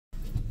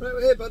Right,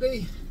 we're here,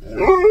 buddy.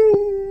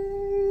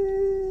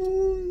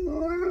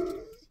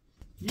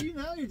 You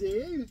know, do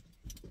you?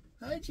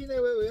 How do you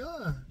know where we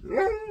are?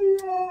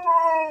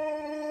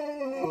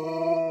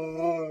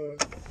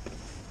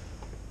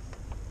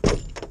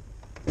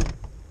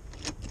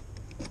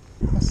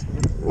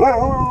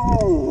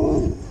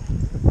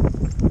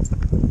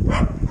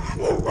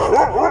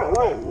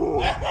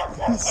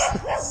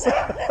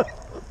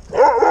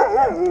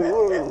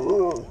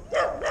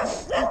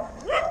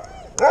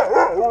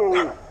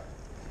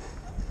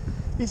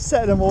 He's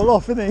setting them all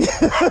off, isn't he?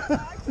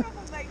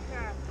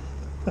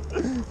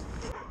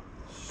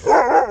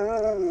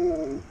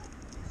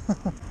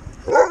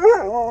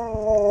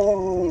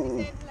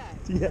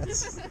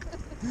 Yes.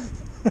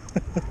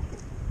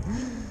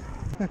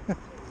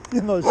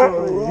 You're not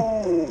sure, are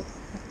you?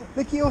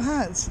 Look at your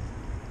hat.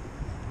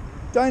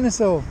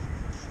 Dinosaur.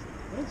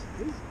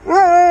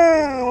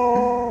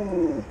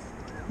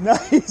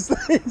 Nice,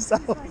 nice.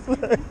 Oh,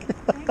 look.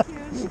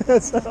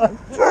 That's all right.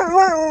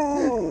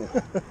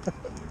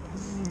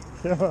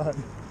 Come on.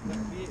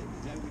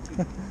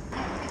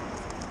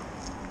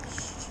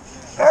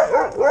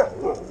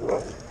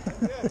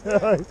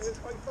 Right.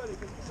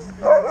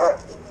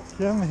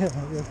 Come here.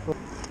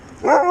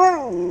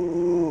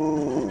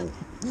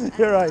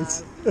 You're right.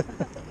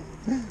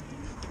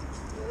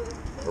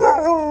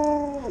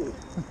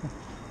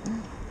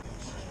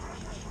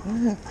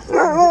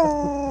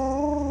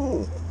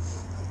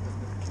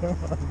 Come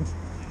on.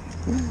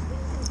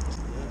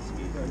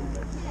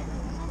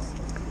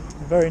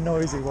 A very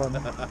noisy one.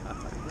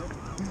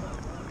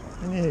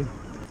 And you?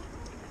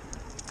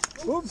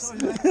 Oops.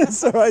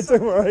 It's alright,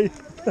 don't worry.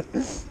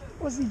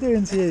 What's he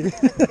doing to you?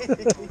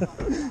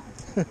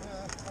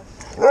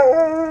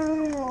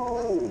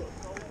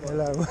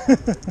 Hello.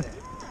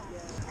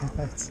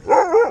 Right.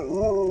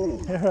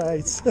 You're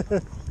right.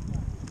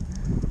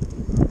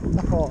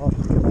 Oh.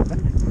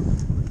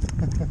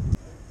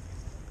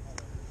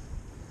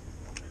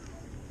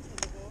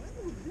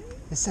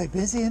 It's so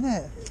busy, isn't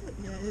it?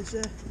 Yeah, it is.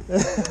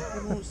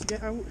 He wants to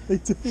get out. They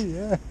do,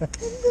 yeah.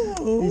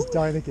 No. He's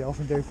dying to get off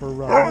and go for a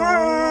run.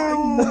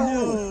 Oh,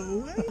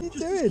 no. What are you Just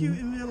doing? as cute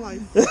in real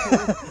life.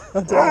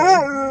 I don't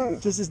know.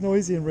 Just as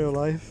noisy in real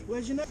life.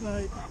 Where's your neck,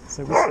 mate?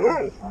 So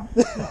no,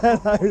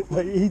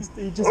 but he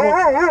just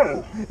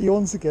he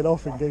wants to get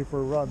off and go for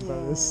a run,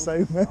 but there's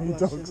so many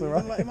dogs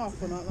around. Let him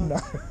off or not? No.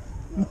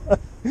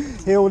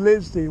 He'll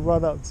literally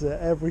run up to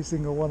every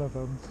single one of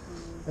them,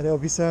 and it'll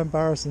be so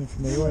embarrassing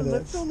for me, won't it?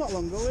 Liverpool not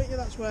long ago, weren't you?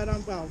 That's where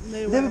I'm, well,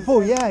 near where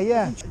Liverpool, I'm yeah,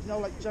 yeah. You know,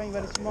 like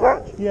January to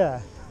March.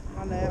 Yeah.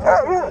 And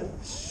I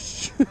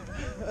was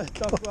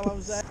while I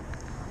was there.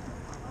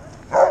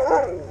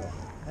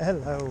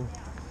 Hello.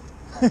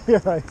 You're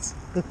right.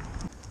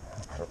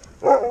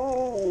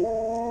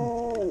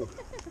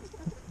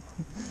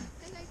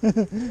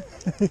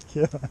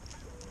 Yeah.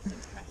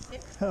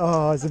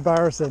 Oh, it's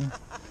embarrassing.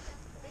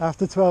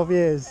 After 12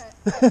 years.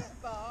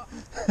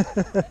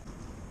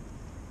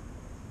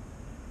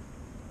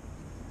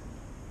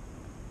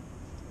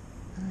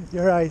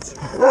 You're right.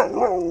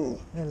 Hello.